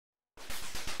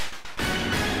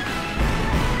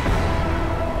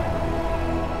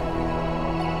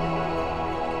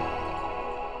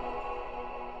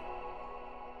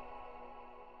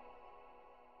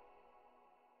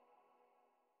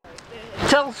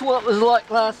us what it was like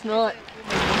last night.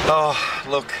 Oh,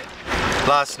 look,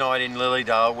 last night in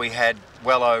Lilydale we had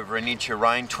well over an inch of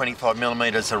rain, 25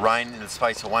 millimetres of rain in the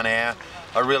space of 1 hour.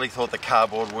 I really thought the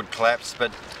cardboard would collapse,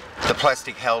 but the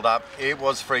plastic held up. It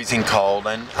was freezing cold,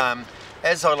 and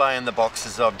as I lay in the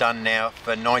boxes I've done now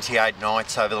for 98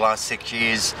 nights over the last 6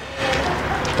 years,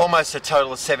 almost a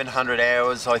total of 700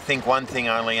 hours, I think one thing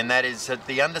only, and that is that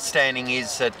the understanding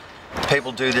is that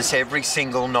people do this every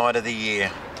single night of the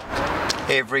year.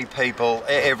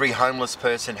 Every homeless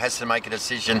person has to make a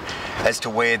decision as to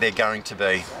where they're going to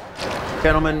be.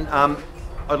 Gentlemen,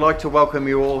 I'd like to welcome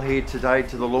you all here today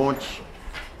to the launch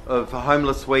of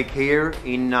Homeless Week here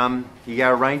in the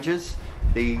Yarraranges,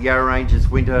 the Yarraranges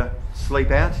Winter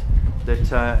Sleep Out that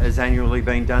has annually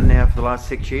been done now for the last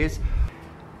 6 years.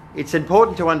 It's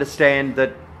important to understand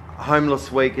that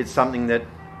Homeless Week is something that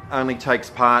only takes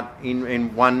part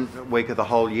in 1 week of the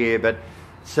whole year, but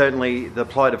certainly the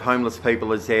plight of homeless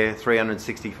people is there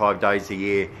 365 days a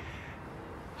year.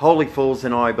 Holy Fools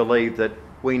and I believe that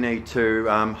we need to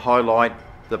highlight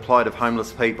the plight of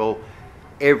homeless people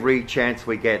every chance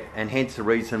we get, and hence the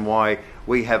reason why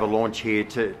we have a launch here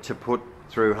to put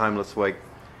through Homeless Week.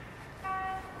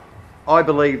 I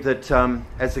believe that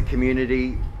as a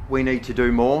community we need to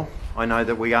do more. I know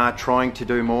that we are trying to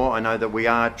do more. I know that we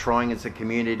are trying as a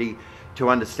community to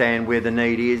understand where the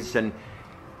need is, and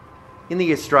in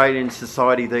the Australian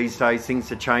society these days things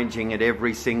are changing at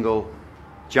every single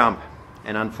jump,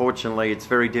 and unfortunately it's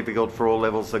very difficult for all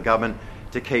levels of government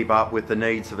to keep up with the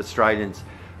needs of Australians.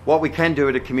 What we can do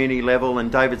at a community level, and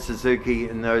David Suzuki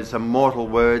in those immortal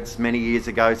words many years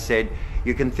ago said,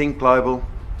 you can think global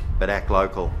but act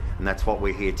local, and that's what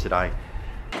we're here today.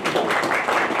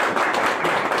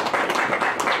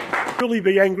 Really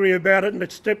be angry about it, and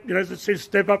it's as it says,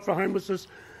 step up for homelessness.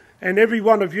 And every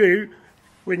one of you,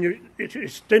 when you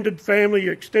extended family,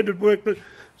 your extended work, but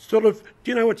sort of,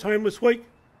 do you know it's Homeless Week?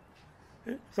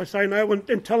 If they say no,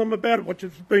 and tell them about it, what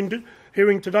you've been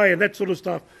hearing today and that sort of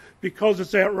stuff, because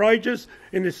it's outrageous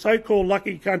in this so-called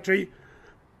lucky country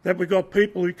that we've got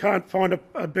people who can't find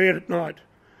a bed at night.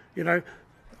 You know,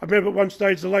 I remember at one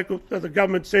stage the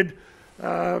government said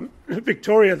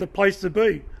Victoria the place to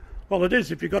be. Well, it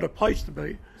is if you've got a place to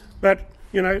be. But,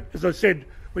 you know, as I said,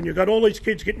 when you've got all these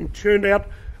kids getting turned out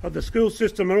of the school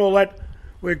system and all that,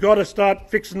 we've got to start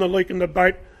fixing the leak in the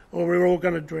boat or we're all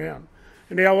going to drown.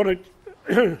 And now I want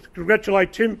to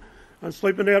congratulate Tim on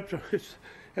sleeping out.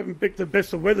 Haven't picked the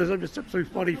best of weather, I'm just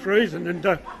absolutely bloody freezing. And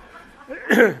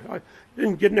I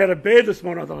didn't get out of bed this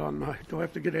morning. I thought, oh no, do I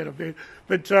have to get out of bed?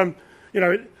 But, you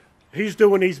know, he's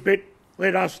doing his bit.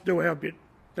 Let us do our bit.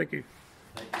 Thank you.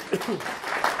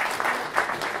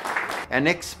 Our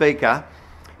next speaker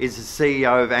is the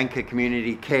CEO of Anchor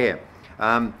Community Care.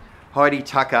 Heidi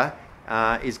Tucker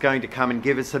is going to come and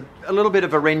give us a little bit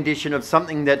of a rendition of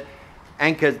something that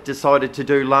Anchor decided to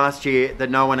do last year that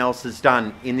no one else has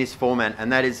done in this format, and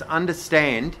that is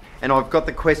understand, and I've got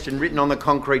the question written on the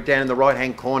concrete down in the right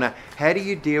hand corner, how do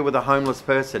you deal with a homeless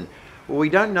person? Well, we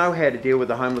don't know how to deal with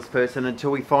a homeless person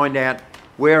until we find out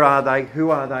where are they, who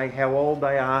are they, how old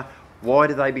they are, why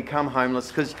do they become homeless,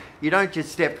 because you don't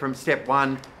just step from step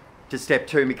 1 to step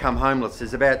 2 and become homeless.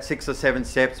 There's about 6 or 7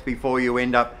 steps before you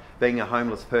end up being a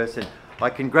homeless person. I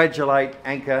congratulate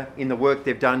Anchor in the work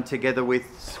they've done together with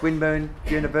Swinburne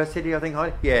University, I think,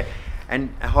 Heidi? Yeah, and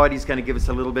Heidi's going to give us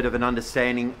a little bit of an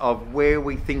understanding of where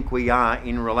we think we are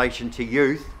in relation to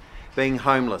youth being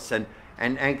homeless, and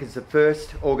Anchor's the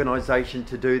first organisation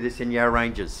to do this in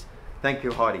Yarraranges. Thank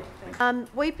you, Heidi.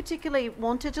 We particularly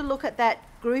wanted to look at that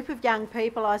group of young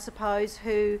people, I suppose,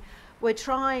 who were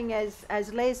trying, as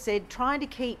Les said, trying to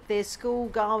keep their school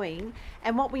going.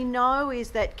 And what we know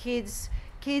is that kids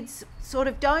sort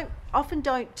of often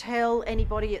don't tell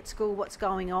anybody at school what's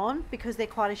going on because they're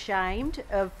quite ashamed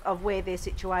of where their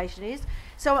situation is.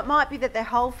 So it might be that their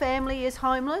whole family is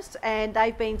homeless and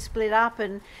they've been split up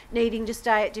and needing to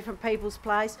stay at different people's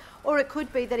place, or it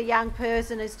could be that a young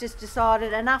person has just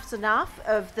decided enough's enough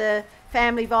of the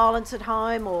family violence at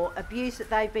home or abuse that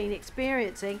they've been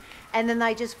experiencing, and then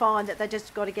they just find that they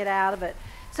just got to get out of it.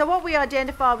 So what we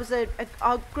identified was a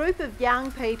group of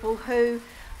young people who,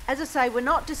 as I say, were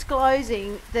not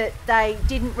disclosing that they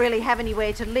didn't really have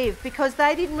anywhere to live because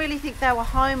they didn't really think they were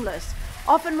homeless.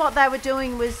 Often what they were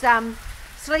doing was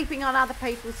sleeping on other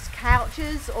people's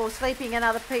couches or sleeping in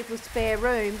other people's spare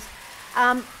rooms.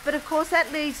 But of course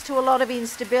that leads to a lot of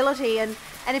instability, and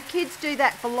if kids do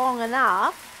that for long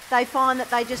enough, they find that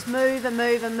they just move and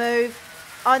move and move,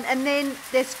 and then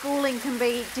their schooling can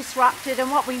be disrupted.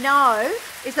 And what we know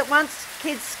is that once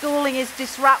kids' schooling is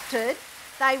disrupted,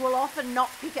 they will often not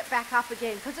pick it back up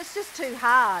again because it's just too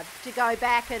hard to go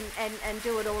back and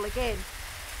do it all again.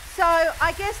 So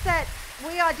I guess that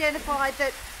we identified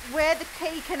that where the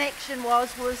key connection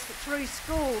was through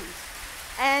schools.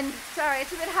 And sorry,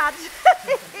 it's a bit hard to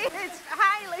it's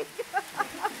hailing.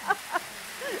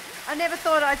 I never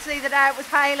thought I'd see the day it was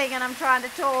hailing and I'm trying to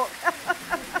talk.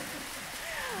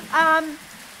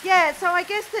 Yeah, so I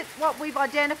guess that what we've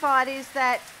identified is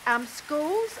that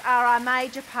schools are our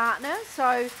major partner.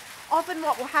 So often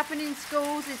what will happen in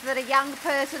schools is that a young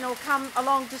person will come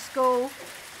along to school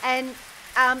and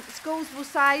schools will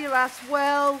say to us,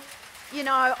 well, you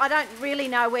know, I don't really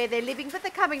know where they're living, but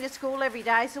they're coming to school every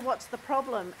day, so what's the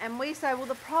problem? And we say, well,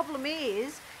 the problem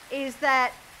is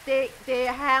that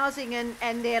their housing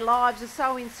and their lives are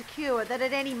so insecure that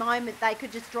at any moment they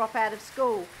could just drop out of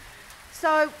school.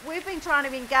 So we've been trying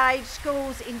to engage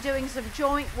schools in doing some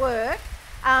joint work,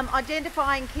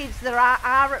 identifying kids that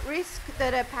are at risk,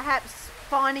 that are perhaps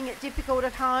finding it difficult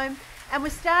at home, and we're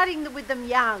starting with them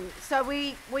young. So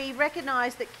we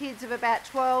recognise that kids of about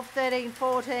 12, 13,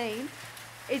 14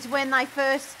 is when they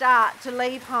first start to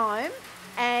leave home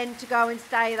and to go and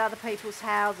stay at other people's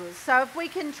houses. So if we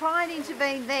can try and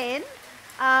intervene then,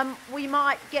 we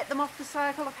might get them off the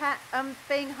cycle of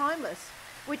being homeless,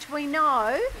 which we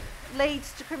know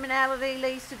leads to criminality,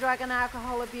 leads to drug and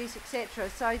alcohol abuse, etc.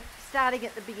 So starting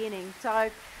at the beginning. So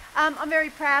I'm very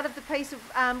proud of the piece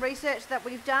of research that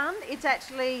we've done. It's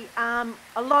actually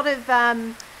a lot of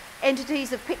entities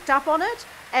have picked up on it,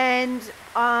 and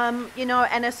you know,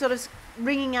 and are sort of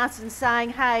ringing us and saying,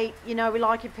 hey, you know, we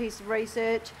like your piece of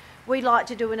research. We'd like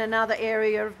to do in another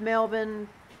area of Melbourne.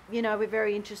 You know, we're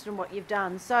very interested in what you've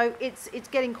done. So it's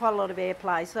getting quite a lot of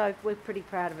airplay. So we're pretty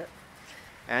proud of it.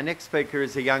 Our next speaker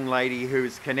is a young lady who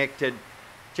is connected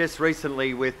just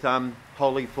recently with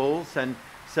Holy Falls, and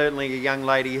certainly a young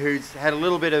lady who's had a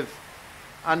little bit of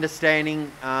understanding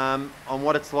on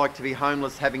what it's like to be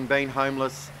homeless, having been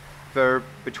homeless for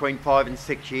between 5 and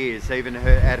 6 years, even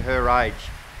at her age.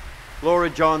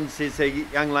 Laura Johns is a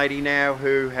young lady now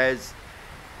who has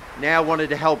now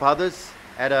wanted to help others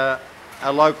at a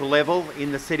local level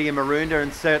in the city of Maroondah,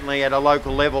 and certainly at a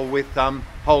local level with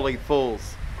Holy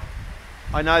Falls.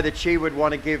 I know that she would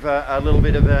want to give a little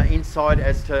bit of insight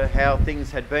as to how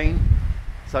things had been.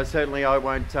 So certainly I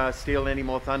won't steal any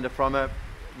more thunder from her.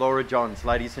 Laura Johns,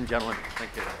 ladies and gentlemen.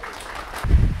 Thank you.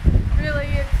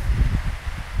 Really,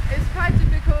 it's quite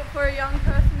difficult for a young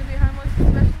person to be homeless,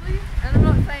 especially. And I'm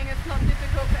not saying it's not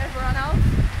difficult for everyone else.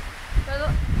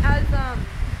 But as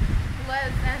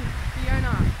Les and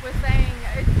Fiona were saying,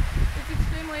 it's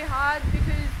extremely hard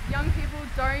because young people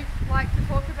don't like to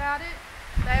talk about it.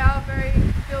 They are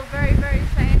feel very, very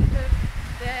ashamed of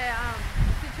their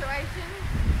situation.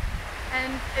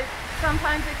 And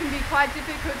sometimes it can be quite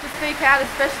difficult to speak out,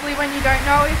 especially when you don't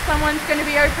know if someone's going to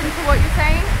be open to what you're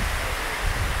saying.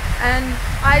 And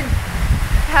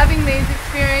having these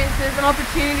experiences and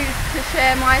opportunities to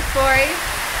share my story,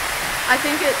 I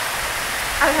think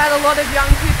I've had a lot of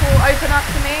young people open up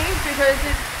to me because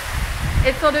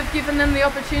it's sort of given them the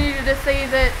opportunity to see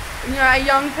that, you know, a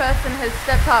young person has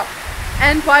stepped up.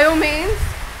 And by all means,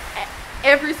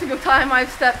 every single time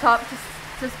I've stepped up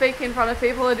to speak in front of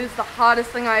people, it is the hardest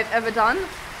thing I've ever done.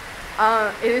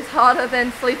 It is harder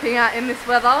than sleeping out in this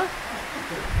weather.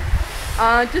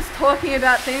 Just talking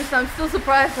about things, I'm still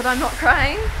surprised that I'm not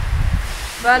crying.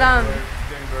 But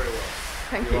doing very well.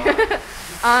 Thank you.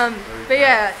 But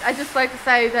yeah, I'd just like to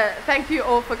say that thank you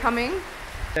all for coming.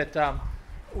 That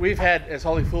we've had, as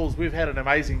Holy Fools, we've had an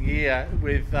amazing year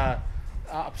with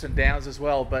ups and downs as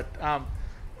well. But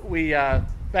we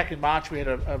back in March we had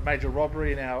a major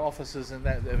robbery in our offices, and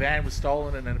the van was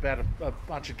stolen, and then about a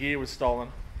bunch of gear was stolen.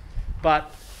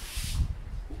 But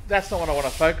that's not what I want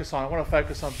to focus on. I want to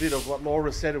focus on a bit of what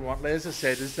Laura said and what Les has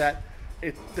said, is that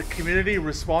the community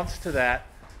response to that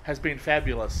has been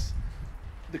fabulous.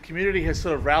 The community has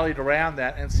sort of rallied around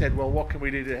that and said, well, what can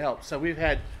we do to help? So we've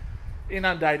had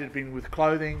inundated with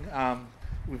clothing,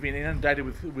 we've been inundated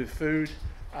with food,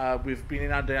 we've been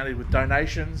inundated with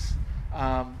donations.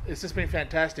 It's just been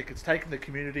fantastic. It's taken the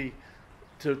community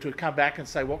to come back and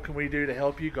say, what can we do to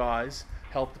help you guys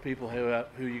help the people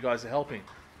who you guys are helping?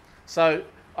 So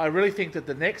I really think that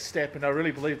the next step, and I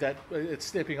really believe that it's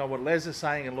stepping on what Les is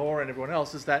saying and Laura and everyone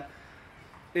else, is that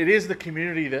it is the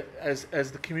community that,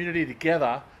 as the community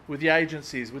together with the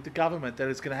agencies, with the government, that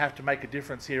is going to have to make a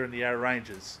difference here in the Yarra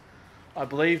Ranges. I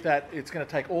believe that it's going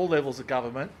to take all levels of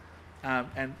government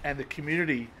and the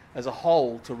community as a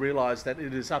whole to realise that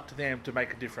it is up to them to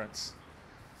make a difference.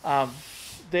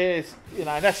 There's, you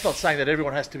know, and that's not saying that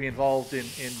everyone has to be involved in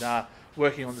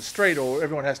working on the street, or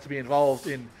everyone has to be involved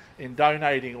in in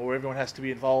donating, or everyone has to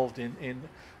be involved in being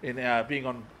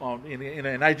in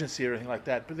an agency or anything like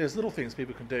that. But there's little things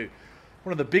people can do.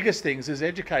 One of the biggest things is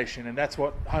education, and that's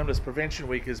what Homeless Prevention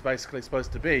Week is basically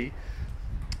supposed to be,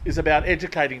 is about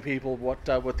educating people what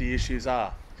the issues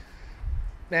are.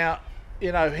 Now,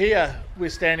 you know, here we're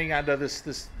standing under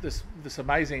this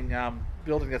amazing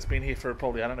building that's been here for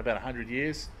probably, I don't know, about 100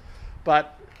 years,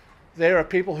 but there are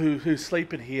people who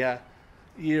sleep in here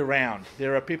year round.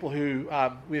 There are people who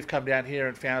we've come down here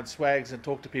and found swags and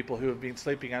talked to people who have been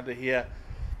sleeping under here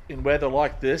in weather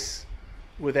like this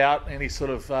without any sort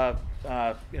of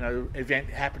event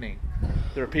happening.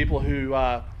 There are people who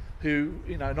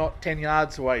you know, not 10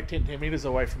 yards away, 10 metres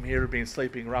away from here, have been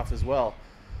sleeping rough as well.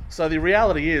 So the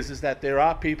reality is that there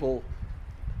are people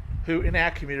who in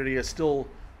our community are still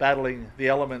battling the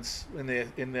elements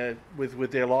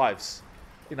with their lives.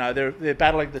 You know, they're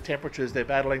battling the temperatures, they're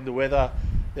battling the weather,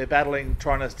 they're battling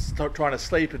trying to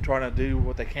sleep and trying to do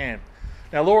what they can.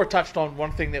 Now, Laura touched on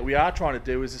one thing that we are trying to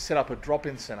do is to set up a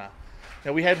drop-in centre.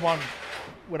 Now, we had one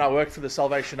when I worked for the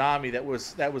Salvation Army that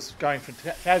was going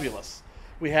fabulous.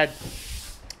 We had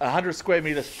 100 square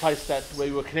metres place that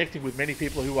we were connecting with many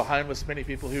people who were homeless, many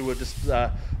people who were just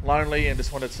lonely and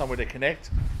just wanted somewhere to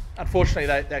connect. Unfortunately,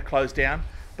 that closed down.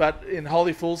 But in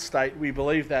Holy Fool's State, we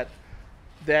believe that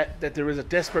there is a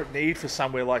desperate need for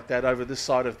somewhere like that over this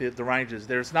side of the ranges.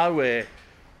 There is nowhere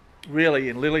really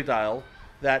in Lilydale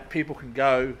that people can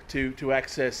go to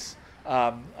access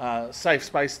safe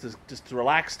space just to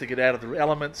relax, to get out of the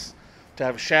elements, to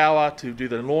have a shower, to do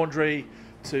the laundry,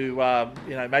 to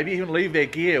you know, maybe even leave their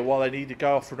gear while they need to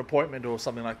go off for an appointment or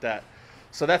something like that.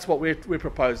 So that's what we're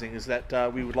proposing, is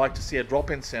that we would like to see a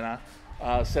drop-in centre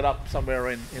set up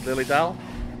somewhere in Lilydale.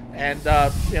 And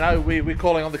you know, we're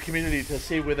calling on the community to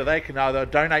see whether they can either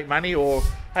donate money, or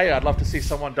hey, I'd love to see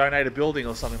someone donate a building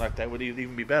or something like that. Would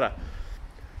even be better.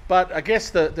 But I guess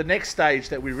the next stage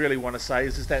that we really want to say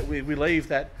is that we believe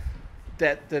that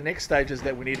the next stage is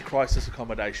that we need crisis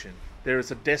accommodation. There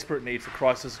is a desperate need for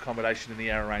crisis accommodation in the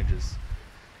Yarra Ranges,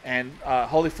 and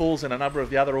Holy Fools and a number of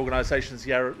the other organisations,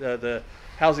 the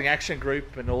Housing Action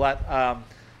Group and all that,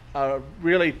 are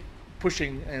really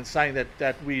pushing and saying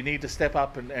that we need to step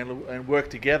up and work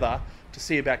together to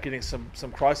see about getting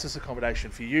some crisis accommodation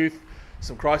for youth,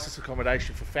 some crisis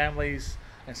accommodation for families,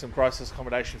 and some crisis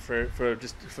accommodation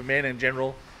for men in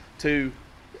general, to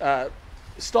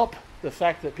stop the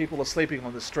fact that people are sleeping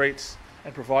on the streets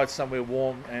and provide somewhere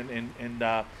warm and in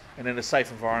a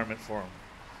safe environment for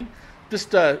them.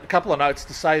 Just a couple of notes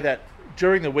to say that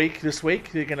during the week, this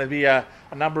week, there are going to be a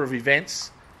number of events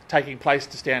taking place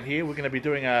just down here. We're going to be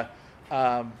doing a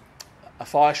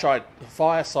fireside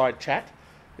chat.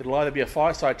 It'll either be a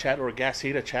fireside chat or a gas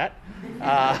heater chat,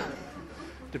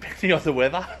 depending on the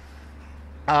weather,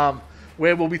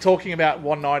 where we'll be talking about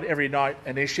every night,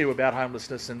 an issue about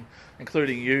homelessness, and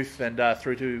including youth and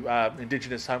through to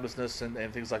Indigenous homelessness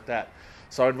and things like that.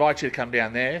 So I invite you to come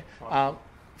down there.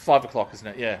 5 o'clock, isn't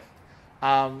it? Yeah.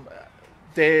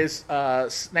 There's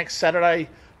next Saturday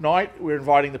night, we're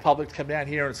inviting the public to come down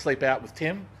here and sleep out with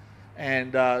Tim,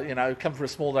 and you know, come for a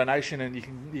small donation, and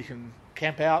you can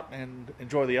camp out and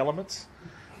enjoy the elements.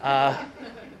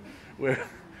 We're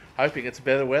hoping it's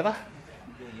better weather.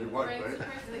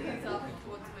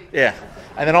 Yeah,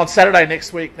 and then on Saturday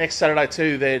next Saturday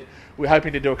too, we're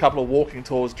hoping to do a couple of walking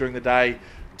tours during the day.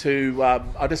 We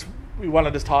want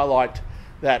to just highlight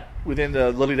that within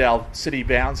the Lilydale city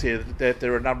bounds here, that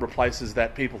there are a number of places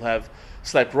that people have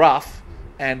slept rough,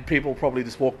 and people probably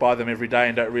just walk by them every day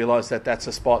and don't realise that that's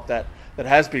a spot that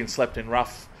has been slept in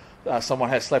rough. Someone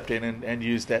has slept in and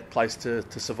used that place to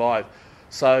survive.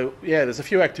 So yeah, there's a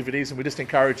few activities, and we just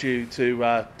encourage you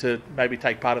to maybe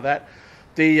take part of that.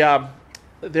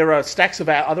 There are stacks of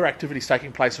other activities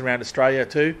taking place around Australia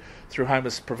too, through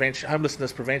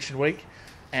Homelessness Prevention Week,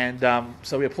 and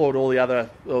so we applaud all the other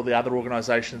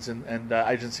organisations and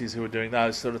agencies who are doing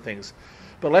those sort of things.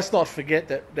 But let's not forget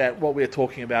that what we're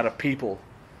talking about are people,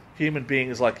 human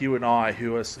beings like you and I,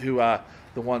 who are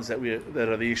the ones that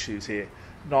are the issues here,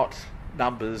 not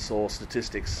numbers or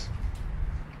statistics.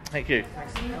 Thank you.